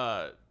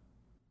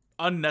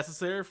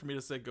unnecessary for me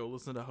to say go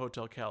listen to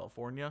Hotel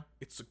California.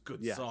 It's a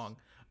good song.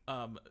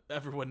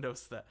 Everyone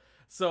knows that.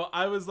 So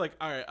I was like,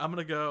 all right, I'm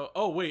gonna go.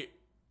 Oh wait,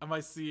 am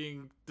I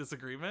seeing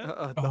disagreement?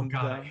 Oh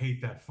god, I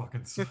hate that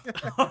fucking song.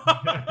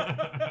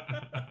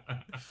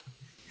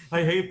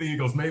 I hate the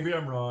Eagles. Maybe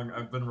I'm wrong.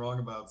 I've been wrong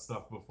about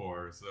stuff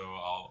before, so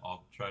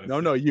I'll try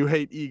to. No, you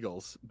hate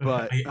Eagles,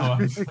 but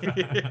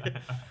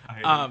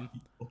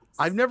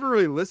I've never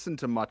really listened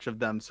to much of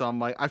them, so I'm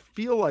like, I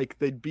feel like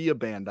they'd be a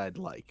band I'd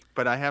like,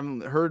 but I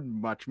haven't heard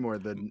much more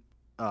than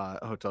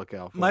Hotel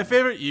California. My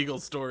favorite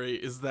Eagles story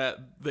is that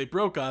they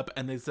broke up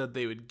and they said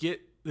they would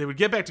get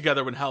back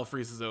together when Hell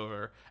Freezes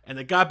Over, and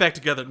they got back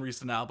together and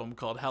released an album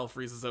called Hell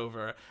Freezes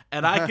Over,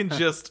 and I can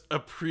just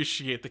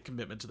appreciate the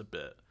commitment to the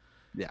bit.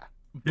 Yeah.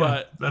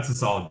 But that's a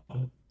solid.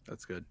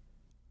 That's good.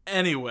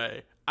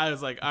 Anyway, I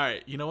was like, all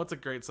right, you know what's a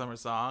great summer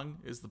song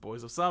is The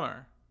Boys of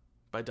Summer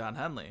by Don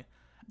Henley.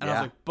 And I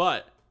was like,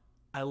 but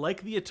I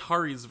like the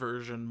Ataris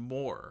version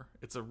more.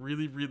 It's a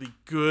really, really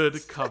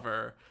good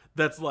cover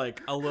that's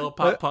like a little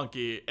pop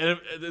punky. And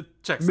it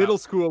checks Middle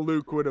out. School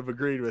Luke would have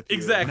agreed with you.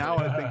 Exactly. Now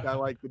I think I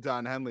like the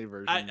Don Henley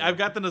version. I've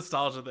got the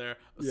nostalgia there.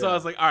 So I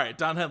was like, all right,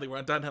 Don Henley, we're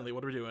on Don Henley.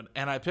 What are we doing?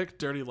 And I picked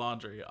Dirty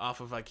Laundry off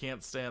of I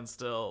Can't Stand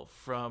Still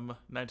from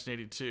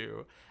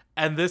 1982.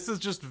 And this is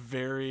just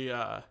very,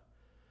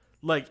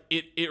 like,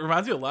 it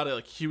reminds me a lot of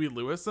like Huey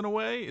Lewis in a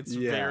way. It's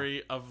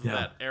very of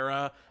that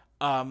era.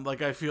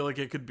 Like, I feel like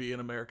it could be an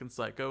American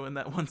Psycho in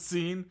that one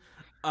scene.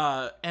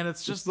 And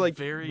it's just like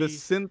very... The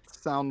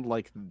synths sound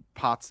like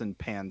pots and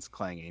pans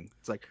clanging.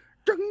 It's like...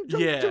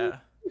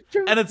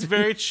 And it's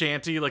very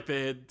chanty. Like,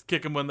 they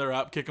kick them when they're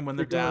up, kick them when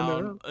they're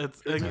down.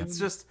 It's like,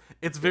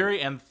 it's very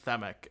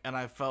anthemic. And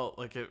I felt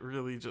like it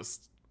really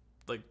just,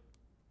 like,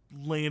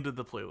 landed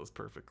the playlist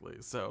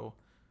perfectly. So,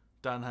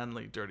 Don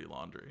Henley, Dirty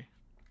Laundry.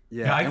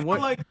 Yeah, I feel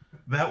like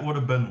that would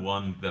have been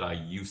one that I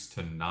used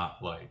to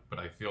not like, but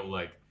I feel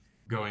like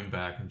going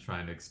back and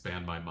trying to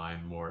expand my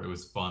mind more, it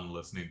was fun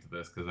listening to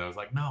this because I was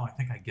like, no, I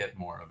think I get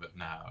more of it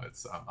now.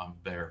 I'm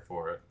there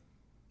for it.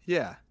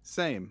 Yeah,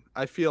 same.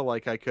 I feel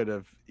like I could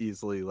have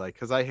easily, like,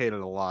 because I hated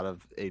a lot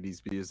of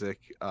 80s music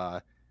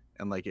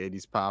and like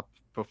 80s pop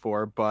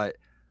before, but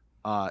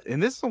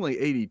and this is only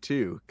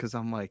 82 because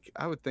I'm like,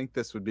 I would think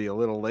this would be a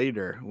little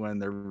later when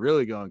they're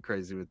really going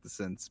crazy with the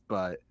synths,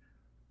 but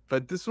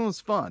this one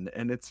was fun,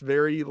 and it's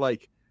very,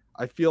 like,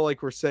 I feel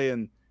like we're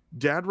saying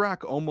dad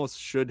rock almost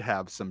should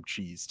have some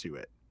cheese to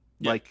it.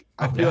 Like,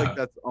 I feel like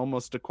that's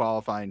almost a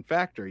qualifying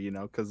factor, you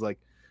know, because like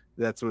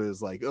that's what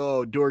it's like,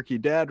 oh, dorky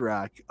dad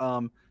rock.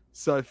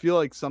 So I feel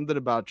like something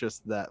about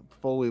just that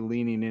fully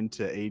leaning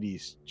into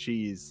 80s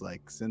cheese,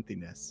 like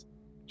synthiness,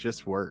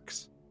 just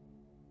works.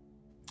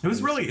 It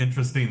was really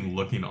interesting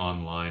looking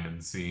online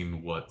and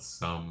seeing what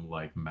some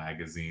like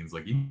magazines,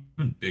 like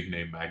even big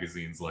name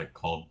magazines, like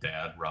called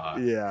dad rock.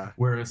 Yeah.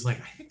 Whereas like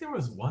I think there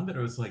was one that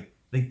it was like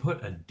they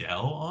put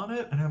Adele on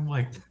it, and I'm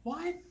like,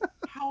 what?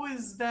 How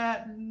is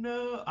that?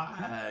 No,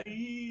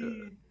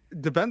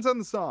 depends on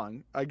the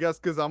song, I guess,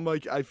 because I'm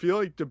like, I feel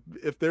like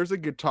if there's a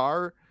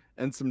guitar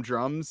and some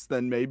drums,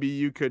 then maybe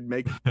you could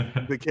make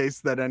the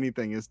case that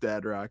anything is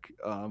dad rock.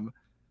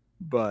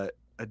 But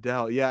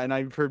Adele, yeah, and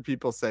I've heard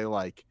people say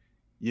like,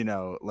 you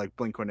know, like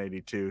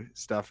Blink-182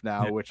 stuff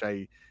now, which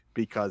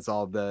because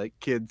all the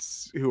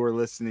kids who are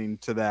listening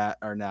to that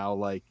are now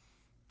like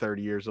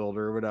 30 years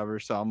older or whatever.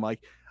 So I'm like,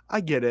 I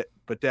get it,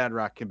 but dad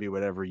rock can be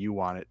whatever you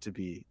want it to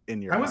be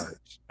in your heart.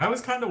 I was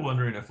kind of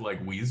wondering if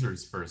like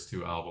Weezer's first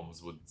two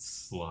albums would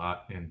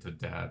slot into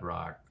dad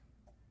rock.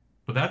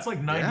 But that's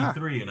like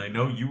 93, and I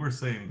know you were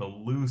saying the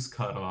loose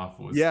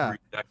cutoff was 3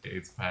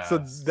 decades past. So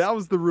that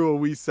was the rule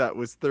we set,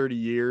 was 30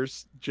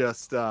 years.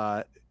 Just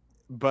but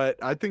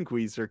I think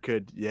Weezer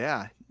could,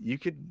 you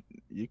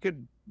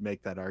could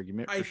make that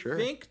argument for sure. I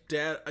think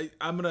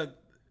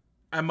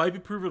I might be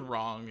proven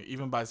wrong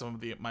even by some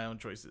of my own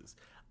choices.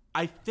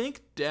 I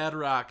think dad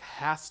rock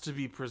has to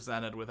be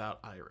presented without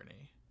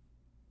irony.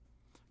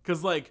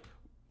 Cause like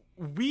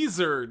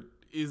Weezer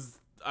is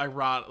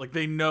ironic, like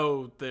they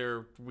know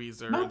they're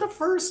Weezer. Not the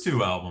first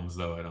two albums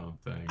though, I don't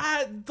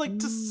think. Like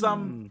to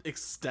some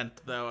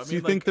extent though. I mean,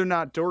 you think they're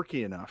not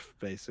dorky enough,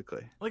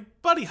 basically. Like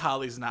Buddy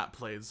Holly's not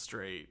played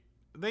straight.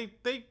 They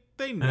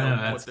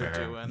know what they're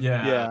doing.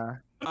 Yeah.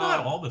 But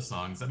not all the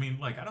songs. I mean,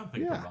 like I don't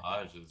think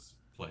Garage is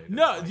played.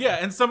 No,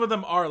 and some of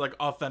them are like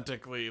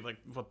authentically like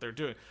what they're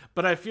doing.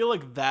 But I feel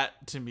like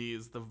that to me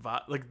is the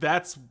vibe. Like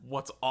that's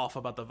what's off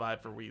about the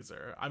vibe for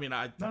Weezer. I mean,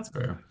 that's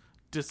fair.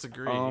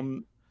 Disagree.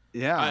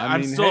 Yeah,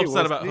 I'm still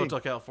upset about Hotel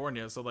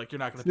California, so like you're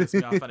not gonna piss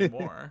me off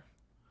anymore.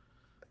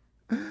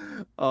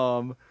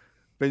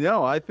 But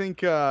no, I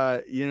think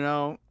you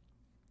know,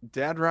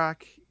 dad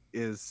rock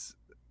is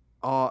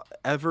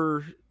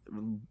ever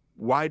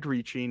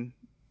wide-reaching,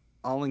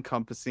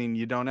 all-encompassing.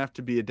 You don't have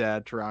to be a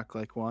dad to rock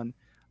like one.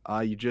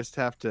 You just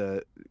have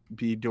to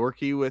be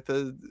dorky with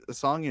a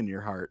song in your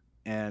heart,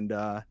 and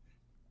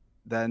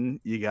then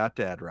you got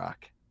dad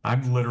rock.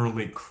 I'm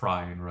literally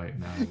crying right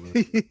now.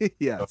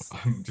 Yes.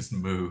 I'm just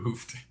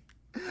moved.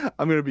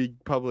 I'm going to be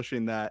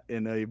publishing that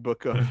in a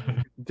book of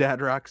dad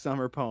rock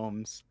summer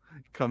poems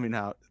coming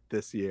out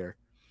this year.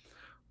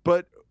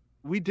 But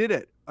we did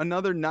it.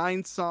 Another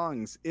 9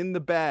 songs in the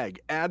bag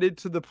added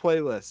to the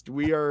playlist.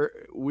 We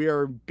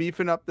are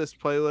beefing up this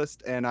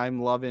playlist, and I'm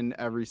loving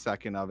every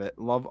second of it.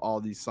 Love all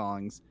these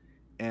songs,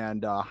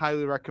 and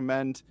highly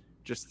recommend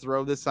Just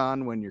throw this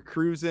on when you're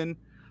cruising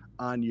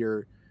on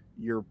your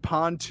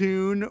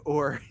pontoon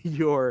or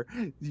your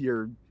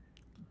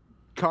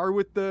car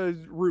with the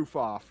roof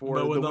off or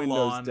the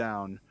windows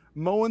down.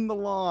 Mowing the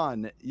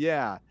lawn.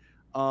 Yeah.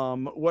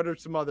 What are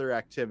some other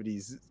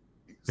activities?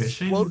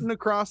 Fishing? Floating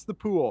across the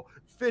pool.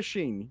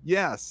 Fishing.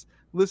 Yes.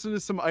 Listen to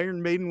some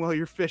Iron Maiden while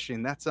you're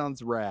fishing. That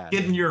sounds rad.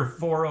 Getting your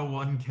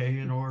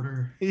 401k in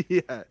order.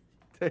 Yeah.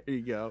 There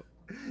you go.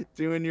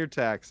 Doing your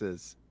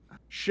taxes.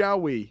 Shall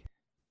we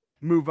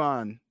move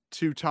on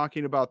to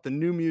talking about the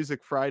new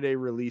Music Friday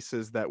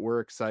releases that we're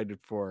excited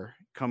for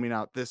coming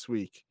out this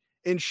week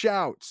in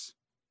shouts?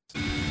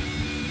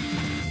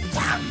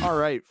 All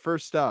right,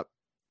 first up,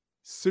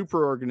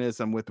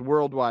 Superorganism with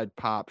Worldwide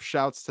Pop.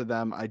 Shouts to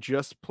them. I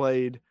just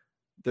played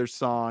their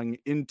song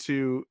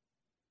Into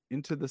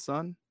the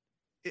Sun.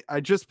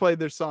 I just played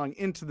their song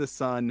Into the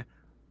Sun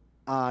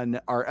on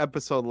our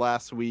episode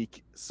last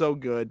week. So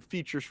good.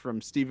 Features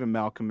from Stephen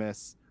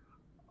Malcolmus,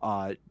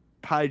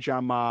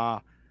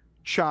 Pajama,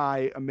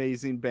 Chai,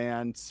 amazing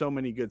band, so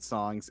many good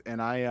songs.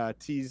 And I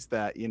teased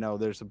that,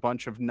 there's a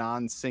bunch of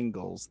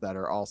non-singles that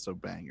are also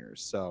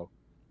bangers. So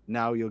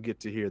now you'll get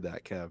to hear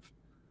that, Kev.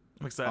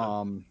 I'm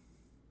excited.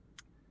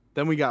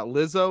 Then we got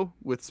Lizzo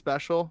with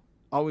Special.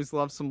 Always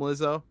love some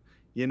Lizzo.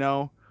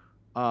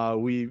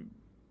 We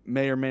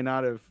may or may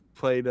not have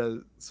played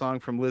a song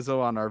from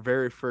Lizzo on our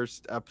very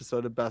first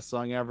episode of Best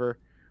Song Ever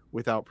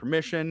without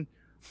permission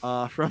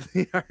from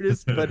the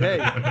artist, but hey,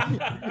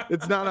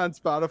 it's not on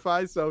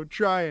Spotify, so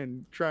try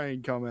and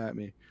come at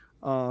me.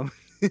 And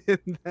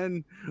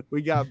then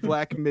we got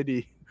Black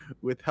Midi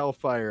with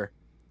Hellfire.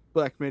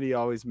 Black Midi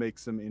always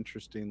makes some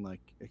interesting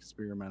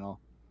experimental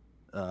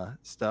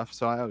stuff,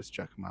 so I always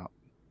check them out.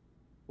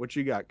 What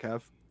you got,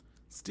 Kev?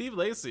 Steve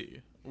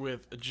Lacy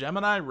with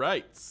Gemini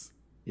Rights.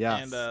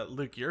 Yes. And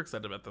Luke, you're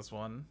excited about this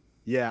one.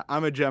 Yeah,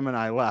 I'm a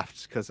Gemini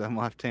left because I'm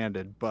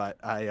left-handed, but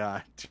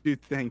I do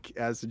think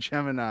as a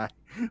Gemini,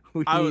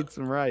 we need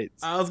some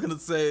rights. I was going to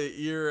say,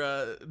 you're,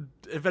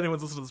 if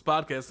anyone's listening to this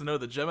podcast, to know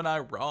that Gemini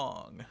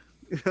wrong.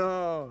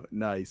 Oh,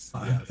 nice.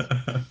 Yes.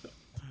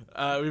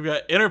 We've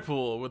got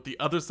Interpol with The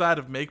Other Side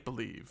of Make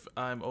Believe.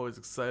 I'm always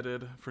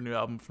excited for a new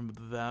album from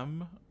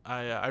them.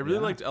 I really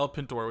liked El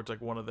Pintor, which is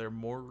one of their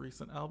more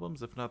recent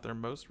albums, if not their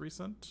most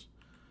recent.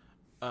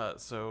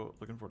 So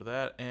looking forward to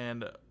that.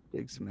 And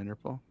dig some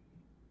Interpol.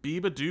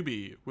 Biba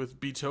Doobie with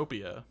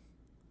Beatopia,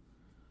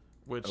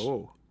 which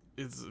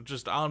is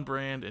just on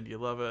brand, and you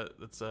love it.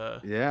 It's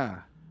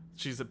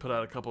she's put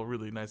out a couple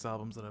really nice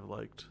albums that I've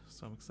liked,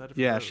 so I'm excited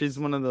for those. She's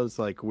one of those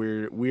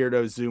weirdo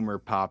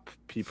Zoomer pop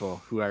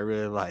people who I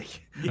really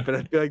like. But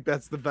I feel like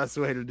that's the best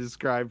way to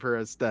describe her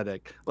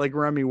aesthetic, like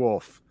Remy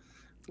Wolf.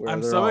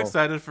 I'm so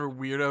excited for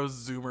weirdo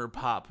Zoomer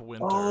pop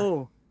winter.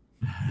 Oh,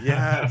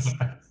 yes.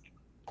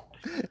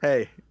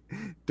 Hey,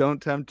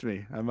 don't tempt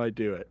me. I might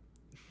do it.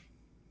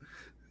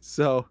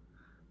 So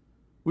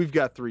we've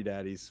got Three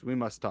Daddies. We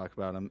must talk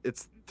about them.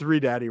 It's Three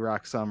Daddy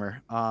Rock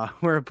Summer.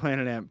 We're a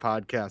Planet Ant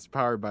podcast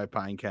powered by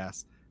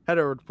Pinecast. Head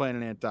over to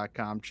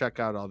planetant.com. Check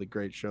out all the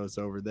great shows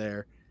over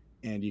there.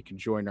 And you can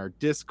join our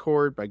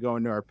Discord by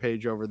going to our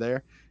page over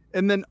there.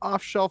 And then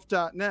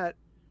offshelf.net.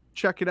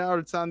 Check it out.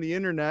 It's on the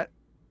internet.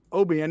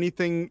 Obi,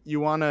 anything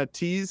you want to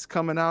tease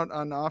coming out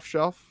on Off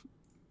Shelf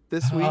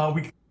this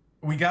week?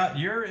 We got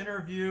your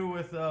interview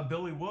with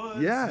Billy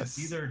Woods. Yes.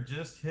 It's either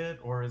just hit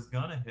or is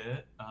gonna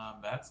hit.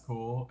 That's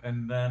cool.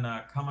 And then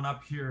coming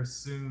up here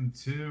soon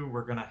too,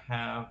 we're gonna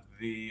have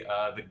the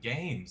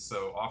games.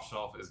 So Off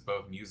Shelf is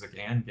both music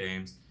and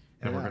games,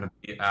 and we're gonna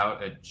be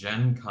out at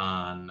Gen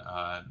Con,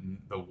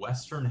 the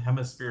Western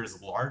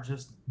Hemisphere's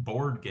largest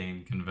board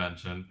game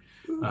convention.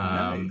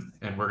 Nice.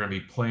 And we're gonna be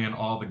playing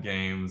all the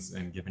games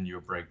and giving you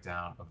a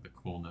breakdown of the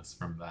coolness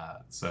from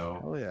that.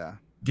 So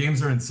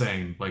games are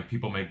insane.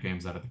 People make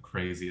games out of the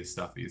craziest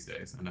stuff these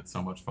days, and it's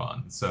so much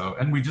fun. So,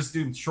 and we just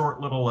do short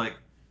little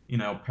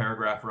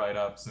paragraph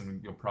write-ups,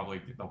 and they'll probably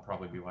be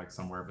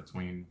somewhere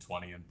between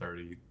 20 and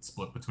 30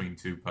 split between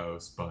two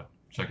posts, but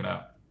check it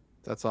out.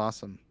 That's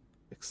awesome.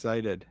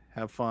 Excited.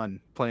 Have fun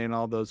playing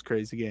all those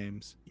crazy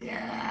games.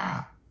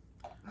 Yeah.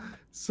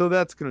 So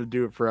that's going to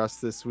do it for us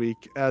this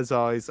week. As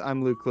always,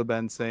 I'm Luke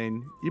Leben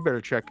saying, you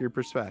better check your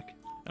perspec.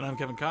 And I'm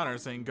Kevin Connor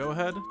saying, go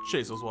ahead,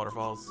 chase those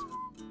waterfalls.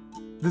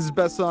 This is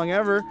Best Song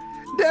Ever.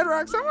 Dead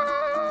Rock Summer!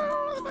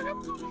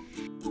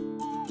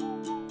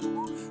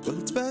 Well,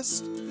 it's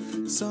Best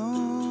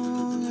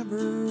Song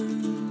Ever.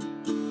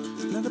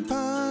 Not a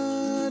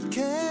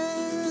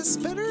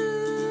podcast better.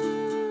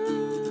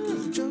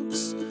 The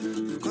jokes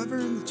are clever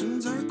and the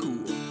tunes are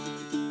cool.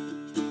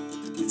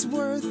 It's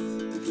worth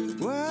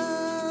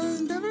while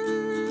endeavor.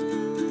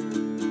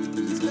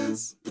 It's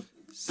Best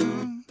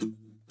Song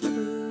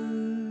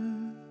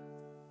Ever.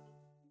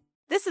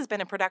 This has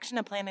been a production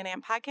of Planet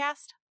Ant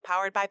Podcast,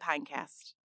 powered by Pinecast.